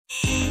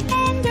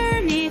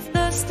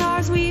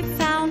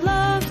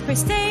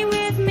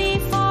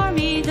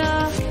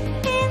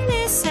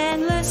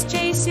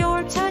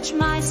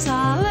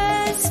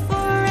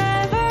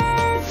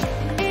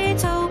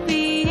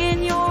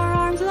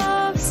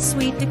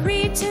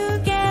decreed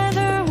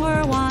together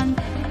we're one.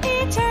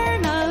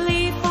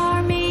 Eternally,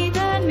 Farmida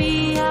and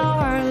me,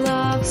 our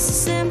love's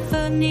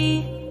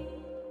symphony.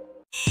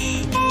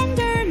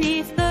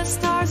 Underneath the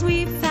stars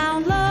we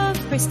found love.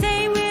 Pray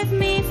stay with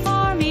me,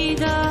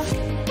 Farmida.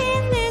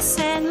 In this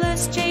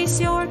endless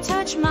chase, your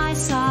touch my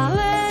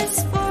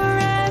solace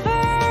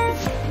forever.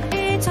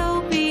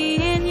 It'll be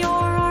in your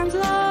arms,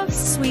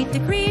 love's sweet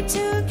decreed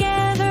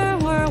together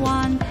we're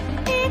one.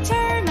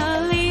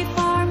 Eternally,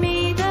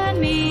 Farmida and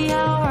me,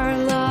 our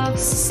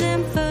love's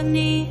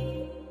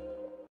symphony.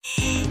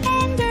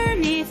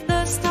 Underneath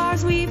the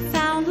stars we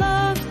found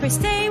love. Pray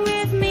stay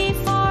with me,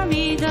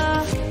 Farmida.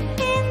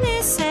 In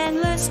this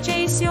endless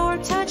chase, your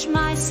touch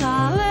my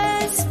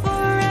solace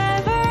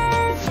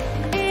forever.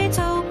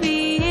 It'll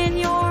be in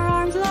your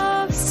arms,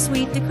 love's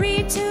sweet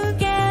decreed together.